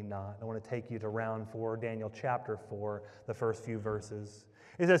certainly not. I want to take you to round 4, Daniel chapter 4, the first few verses.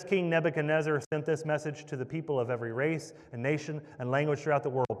 It says, King Nebuchadnezzar sent this message to the people of every race and nation and language throughout the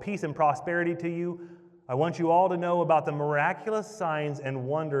world. Peace and prosperity to you. I want you all to know about the miraculous signs and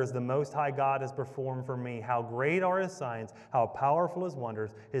wonders the Most High God has performed for me. How great are his signs, how powerful his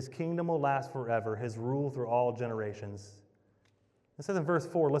wonders. His kingdom will last forever, his rule through all generations. It says in verse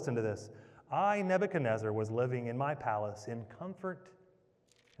 4, listen to this. I, Nebuchadnezzar, was living in my palace in comfort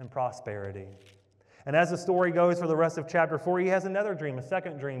and prosperity. And as the story goes for the rest of chapter 4, he has another dream, a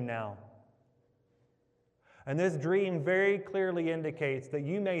second dream now. And this dream very clearly indicates that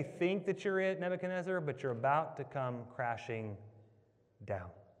you may think that you're it, Nebuchadnezzar, but you're about to come crashing down.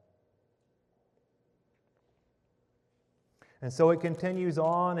 And so it continues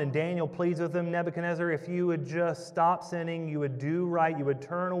on, and Daniel pleads with him, Nebuchadnezzar, if you would just stop sinning, you would do right, you would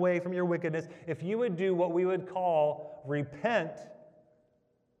turn away from your wickedness, if you would do what we would call repent,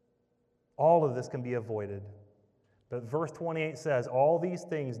 all of this can be avoided. But verse 28 says, all these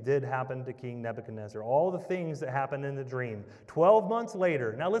things did happen to King Nebuchadnezzar, all the things that happened in the dream. 12 months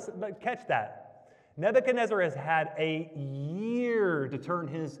later, now listen, catch that. Nebuchadnezzar has had a year to turn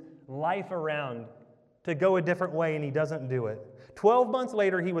his life around, to go a different way, and he doesn't do it. 12 months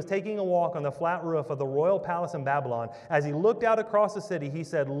later, he was taking a walk on the flat roof of the royal palace in Babylon. As he looked out across the city, he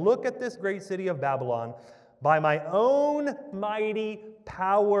said, look at this great city of Babylon. By my own mighty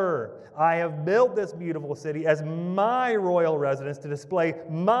power, I have built this beautiful city as my royal residence to display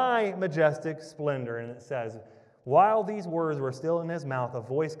my majestic splendor. And it says, while these words were still in his mouth, a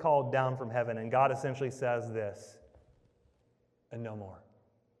voice called down from heaven, and God essentially says this, and no more.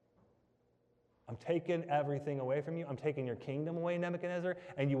 I'm taking everything away from you. I'm taking your kingdom away, Nebuchadnezzar,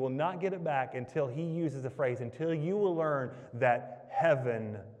 and you will not get it back until he uses the phrase, until you will learn that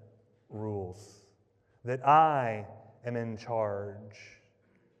heaven rules, that I am in charge.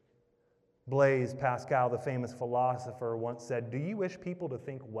 Blaise Pascal, the famous philosopher, once said, do you wish people to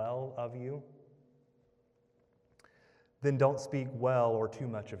think well of you? Then don't speak well or too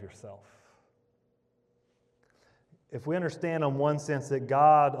much of yourself. If we understand in one sense that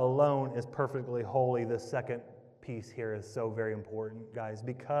God alone is perfectly holy, the second piece here is so very important, guys.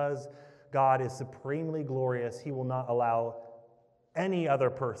 Because God is supremely glorious, he will not allow any other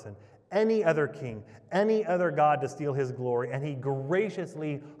person, any other king, any other God to steal his glory, and he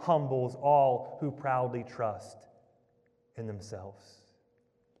graciously humbles all who proudly trust in themselves.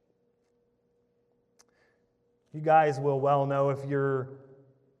 You guys will well know, if you're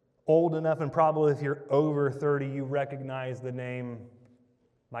old enough, and probably if you're over 30, you recognize the name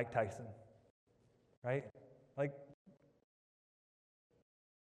Mike Tyson, right? Like,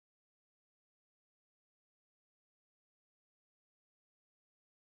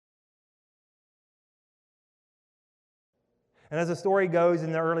 and as the story goes,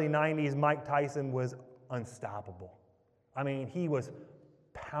 in the early 90s, Mike Tyson was unstoppable. I mean, he was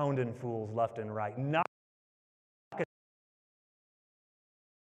pounding fools left and right. Not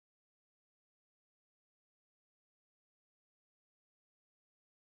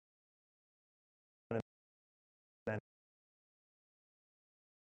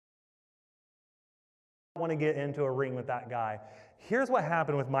want to get into a ring with that guy. Here's what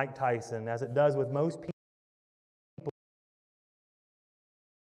happened with Mike Tyson, as it does with most people.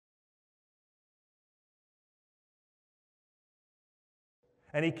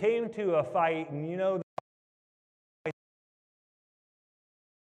 And he came to a fight, and you know,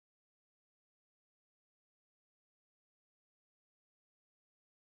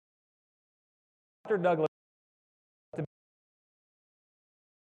 Douglas,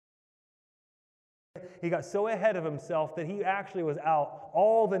 he got so ahead of himself that he actually was out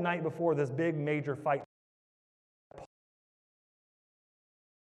all the night before this big major fight.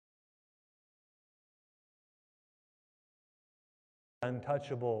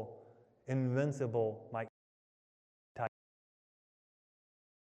 Untouchable, invincible Mike Tyson.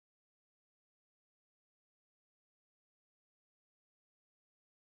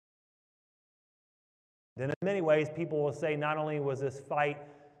 And in many ways, people will say not only was this fight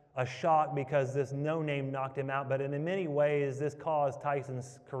a shock because this no-name knocked him out, but in many ways, this caused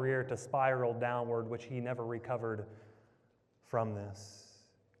Tyson's career to spiral downward, which he never recovered from this.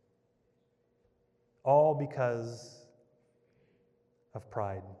 All because of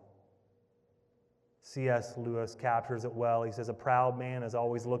pride. C.S. Lewis captures it well. He says, a proud man is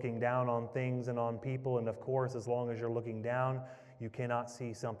always looking down on things and on people, and of course, as long as you're looking down, you cannot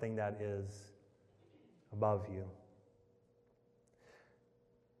see something that is above you.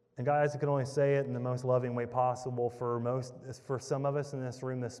 And guys, I can only say it in the most loving way possible. For some of us in this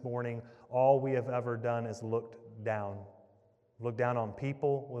room this morning, all we have ever done is looked down. Looked down on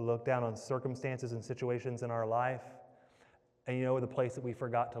people. We looked down on circumstances and situations in our life. And you know the place that we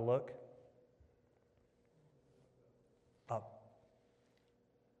forgot to look? Up.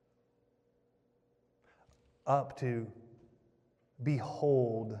 Up to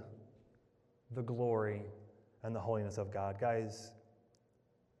behold the glory and the holiness of God. Guys,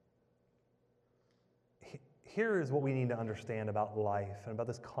 here is what we need to understand about life and about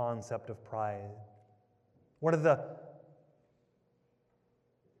this concept of pride. One of the,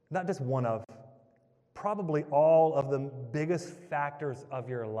 not just one of, probably all of the biggest factors of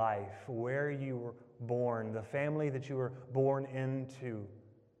your life, where you were born, the family that you were born into,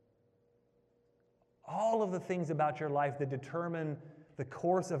 all of the things about your life that determine the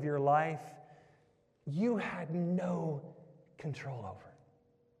course of your life, you had no control over.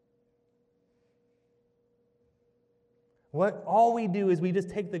 All we do is we just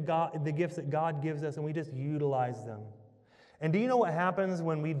take the gifts that God gives us and we just utilize them. And do you know what happens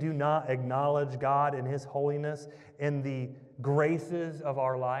when we do not acknowledge God and His holiness in the graces of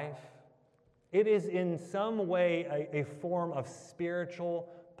our life? It is in some way a form of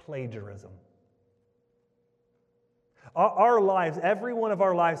spiritual plagiarism. Our lives, every one of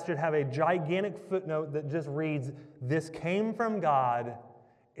our lives should have a gigantic footnote that just reads, this came from God,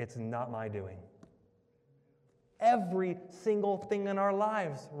 it's not my doing. Every single thing in our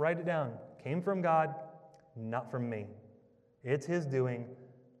lives, write it down. Came from God, not from me. It's His doing,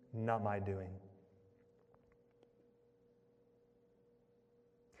 not my doing.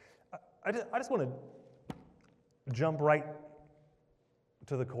 I just want to jump right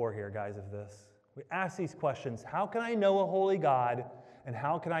to the core here, guys, of this. We ask these questions. How can I know a holy God, and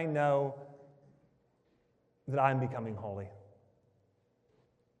how can I know that I'm becoming holy?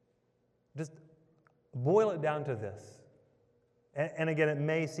 Just boil it down to this. And again, it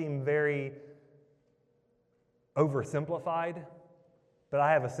may seem very oversimplified, but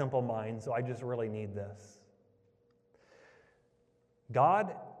I have a simple mind, so I just really need this.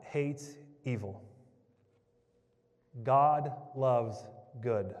 God hates evil. God loves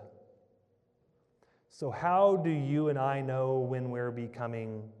good. So how do you and I know when we're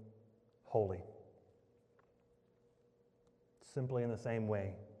becoming holy? Simply in the same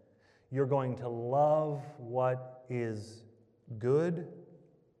way. You're going to love what is good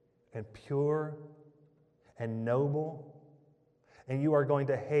and pure and noble, and you are going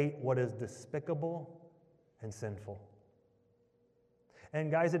to hate what is despicable and sinful. And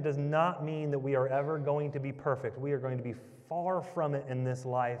guys, it does not mean that we are ever going to be perfect. We are going to be far from it in this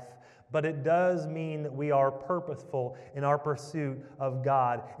life, but it does mean that we are purposeful in our pursuit of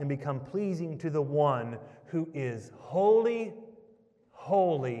God and become pleasing to the one who is holy,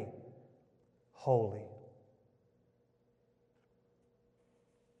 holy, holy.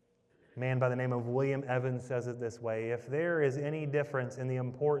 A man by the name of William Evans says it this way: if there is any difference in the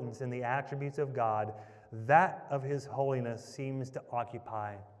importance in the attributes of God, that of His holiness seems to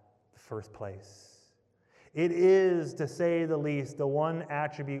occupy the first place. It is, to say the least, the one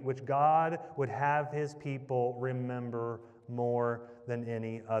attribute which God would have His people remember more than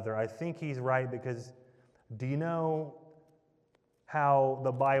any other. I think he's right, because do you know how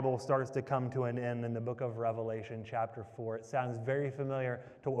the Bible starts to come to an end in the book of Revelation, chapter 4? It sounds very familiar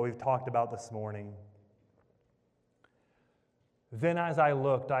to what we've talked about this morning. Then as I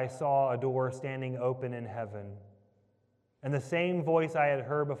looked, I saw a door standing open in heaven. And the same voice I had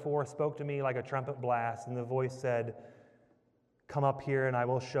heard before spoke to me like a trumpet blast. And the voice said, "Come up here and I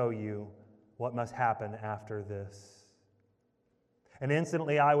will show you what must happen after this." And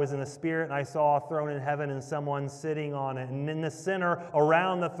instantly I was in the Spirit, and I saw a throne in heaven and someone sitting on it. And in the center,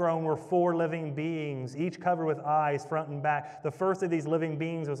 around the throne, were 4 living beings, each covered with eyes, front and back. The first of these living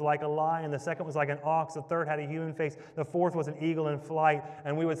beings was like a lion. The second was like an ox. The third had a human face. The fourth was an eagle in flight.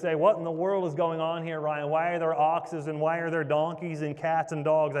 And we would say, what in the world is going on here, Ryan? Why are there oxes and why are there donkeys and cats and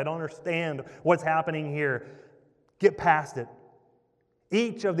dogs? I don't understand what's happening here. Get past it.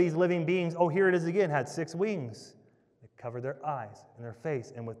 Each of these living beings, oh, here it is again, had 6 wings. Covered their eyes and their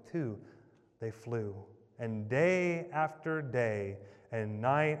face, and with 2 they flew. And day after day and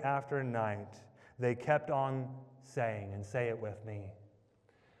night after night, they kept on saying, and say it with me,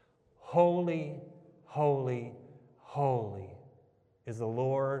 Holy, holy, holy is the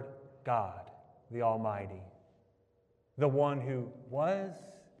Lord God, the Almighty, the one who was,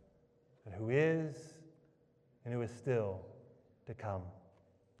 and who is still to come.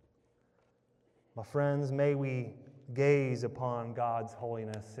 My friends, may we gaze upon God's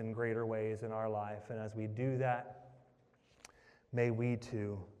holiness in greater ways in our life. And as we do that, may we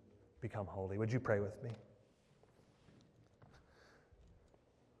too become holy. Would you pray with me?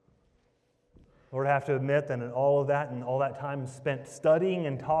 Lord, I have to admit that in all of that and all that time spent studying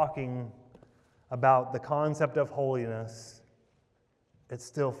and talking about the concept of holiness, it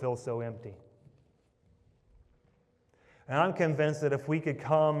still feels so empty. And I'm convinced that if we could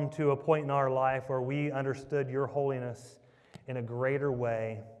come to a point in our life where we understood your holiness in a greater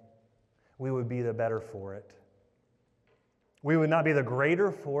way, we would be the better for it. We would not be the greater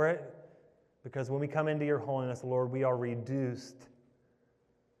for it, because when we come into your holiness, Lord, we are reduced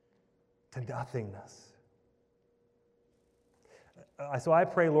to nothingness. So I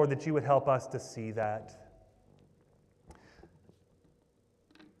pray, Lord, that you would help us to see that.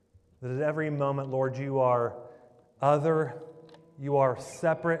 That at every moment, Lord, you are other, you are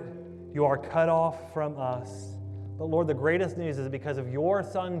separate, you are cut off from us. But Lord, the greatest news is because of your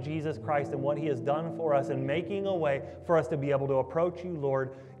Son, Jesus Christ, and what he has done for us in making a way for us to be able to approach you,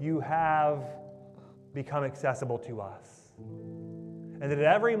 Lord, you have become accessible to us. And that at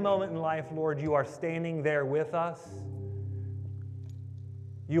every moment in life, Lord, you are standing there with us.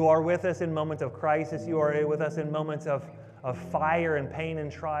 You are with us in moments of crisis. You are with us in moments of fire and pain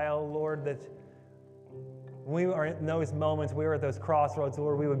and trial, Lord, that when we are in those moments, we are at those crossroads,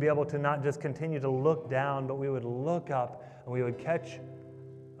 Lord, we would be able to not just continue to look down, but we would look up and we would catch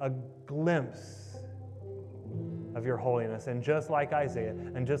a glimpse of your holiness. And just like Isaiah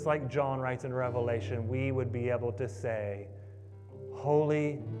and just like John writes in Revelation, we would be able to say,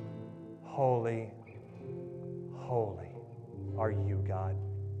 Holy, holy, holy are you, God.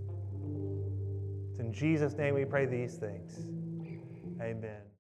 It's in Jesus' name we pray these things. Amen.